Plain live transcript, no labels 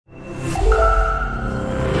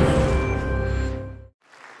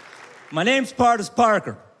My name's Pardis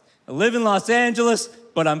Parker. I live in Los Angeles,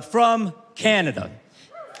 but I'm from Canada.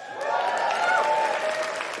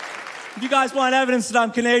 If you guys want evidence that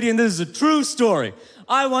I'm Canadian, this is a true story.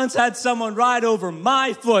 I once had someone ride over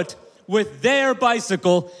my foot with their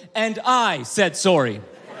bicycle, and I said sorry.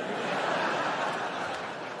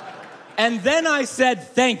 And then I said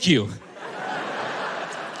thank you.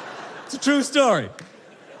 It's a true story.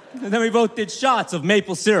 And then we both did shots of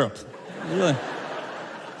maple syrup.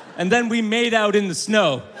 And then we made out in the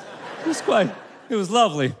snow. It was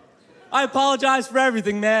lovely. I apologize for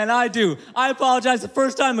everything, man, I do. I apologize the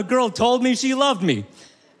first time a girl told me she loved me.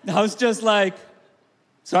 I was just like,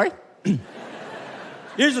 sorry?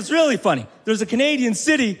 Here's what's really funny. There's a Canadian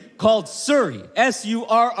city called Surrey,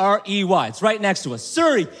 S-U-R-R-E-Y. It's right next to us.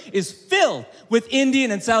 Surrey is filled with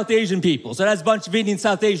Indian and South Asian people. So it has a bunch of Indian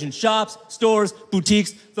South Asian shops, stores,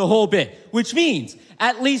 boutiques, the whole bit. Which means,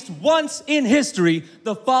 at least once in history,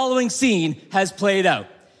 the following scene has played out.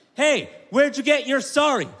 Hey, where'd you get your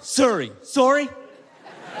sorry? Surrey. Sorry?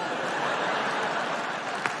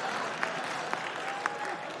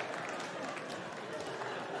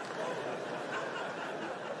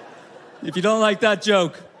 If you don't like that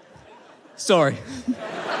joke, sorry.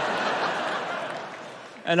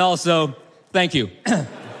 And also, thank you.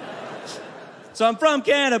 So I'm from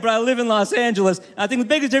Canada, but I live in Los Angeles. And I think the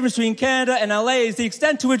biggest difference between Canada and LA is the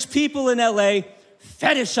extent to which people in LA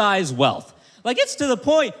fetishize wealth. Like, it's to the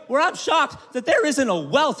point where I'm shocked that there isn't a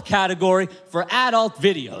wealth category for adult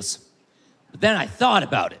videos. But then I thought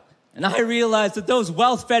about it. And I realized that those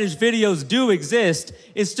wealth fetish videos do exist.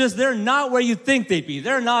 It's just they're not where you think they'd be.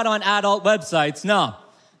 They're not on adult websites, no.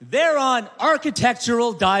 They're on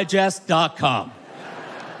architecturaldigest.com.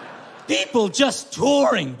 People just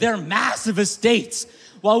touring their massive estates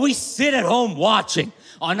while we sit at home watching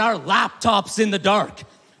on our laptops in the dark,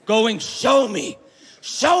 going, show me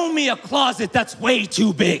a closet that's way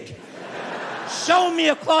too big. Show me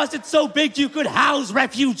a closet so big you could house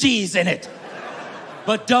refugees in it.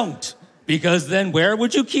 But don't, because then where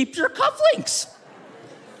would you keep your cufflinks?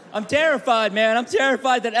 I'm terrified, man. I'm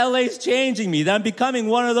terrified that LA's changing me, that I'm becoming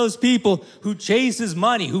one of those people who chases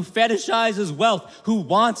money, who fetishizes wealth, who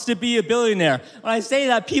wants to be a billionaire. When I say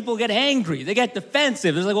that, people get angry. They get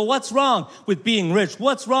defensive. They're like, well, what's wrong with being rich?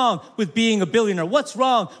 What's wrong with being a billionaire? What's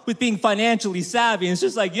wrong with being financially savvy? And it's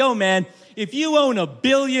just like, yo, man, if you own $1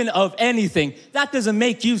 billion of anything, that doesn't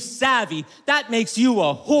make you savvy. That makes you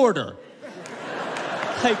a hoarder.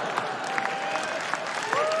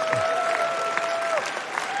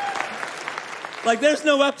 Like, there's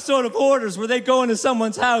no episode of Hoarders where they go into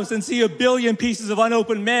someone's house and see $1 billion pieces of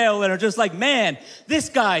unopened mail and are just like, man, this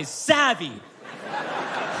guy's savvy.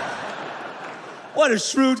 What a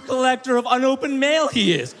shrewd collector of unopened mail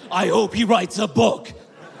he is. I hope he writes a book.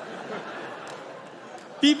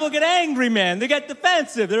 People get angry, man. They get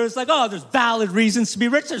defensive. They're just like, oh, there's valid reasons to be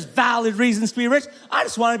rich. There's valid reasons to be rich. I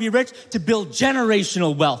just want to be rich to build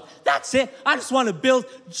generational wealth. That's it. I just want to build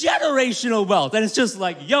generational wealth. And it's just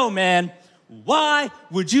like, yo, man, why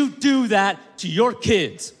would you do that to your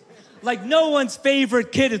kids? Like, no one's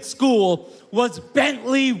favorite kid at school was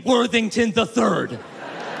Bentley Worthington III.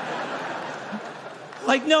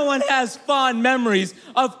 Like, no one has fond memories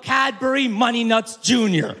of Cadbury Money Nuts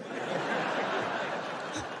Jr.,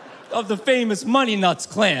 of the famous Money Nuts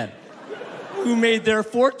clan, who made their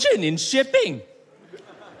fortune in shipping.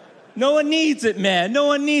 No one needs it, man. No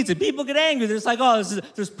one needs it. People get angry. They're just like, oh,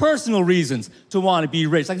 there's personal reasons to want to be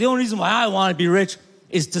rich. Like, the only reason why I want to be rich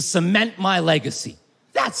is to cement my legacy.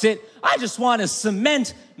 That's it. I just want to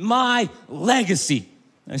cement my legacy.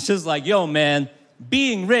 And it's just like, yo, man,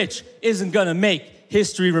 being rich isn't going to make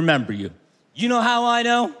history remember you. You know how I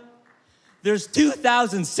know? There's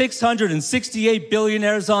 2,668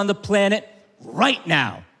 billionaires on the planet right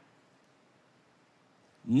now.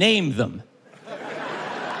 Name them.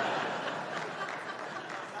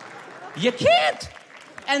 You can't.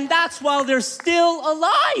 And that's while they're still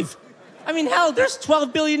alive. I mean, hell, there's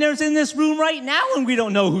 12 billionaires in this room right now and we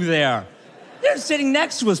don't know who they are. They're sitting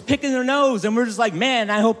next to us, picking their nose, and we're just like, man,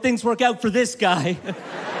 I hope things work out for this guy.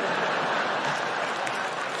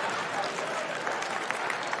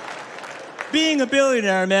 Being a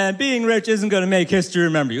billionaire, man, being rich isn't going to make history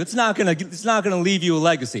remember you. It's not going to leave you a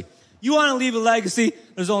legacy. You want to leave a legacy,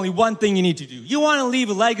 there's only one thing you need to do. You want to leave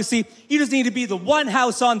a legacy, you just need to be the one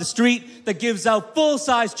house on the street that gives out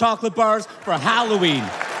full-size chocolate bars for Halloween.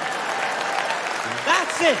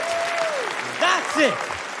 That's it. That's it.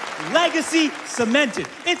 Legacy cemented.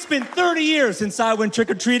 It's been 30 years since I went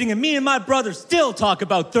trick-or-treating, and me and my brother still talk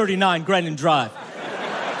about 39 Grennan Drive.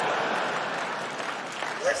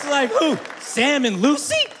 It's like, who? Sam and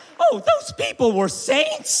Lucy? Oh, those people were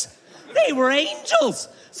saints. They were angels.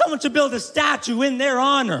 Someone should build a statue in their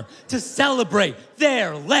honor to celebrate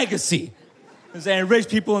their legacy. There's any rich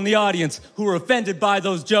people in the audience who are offended by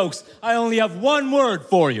those jokes. I only have one word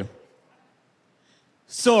for you.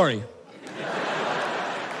 Sorry.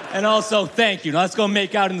 And also, thank you. Now let's go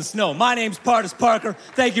make out in the snow. My name's Pardis Parker.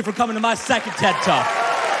 Thank you for coming to my second TED Talk.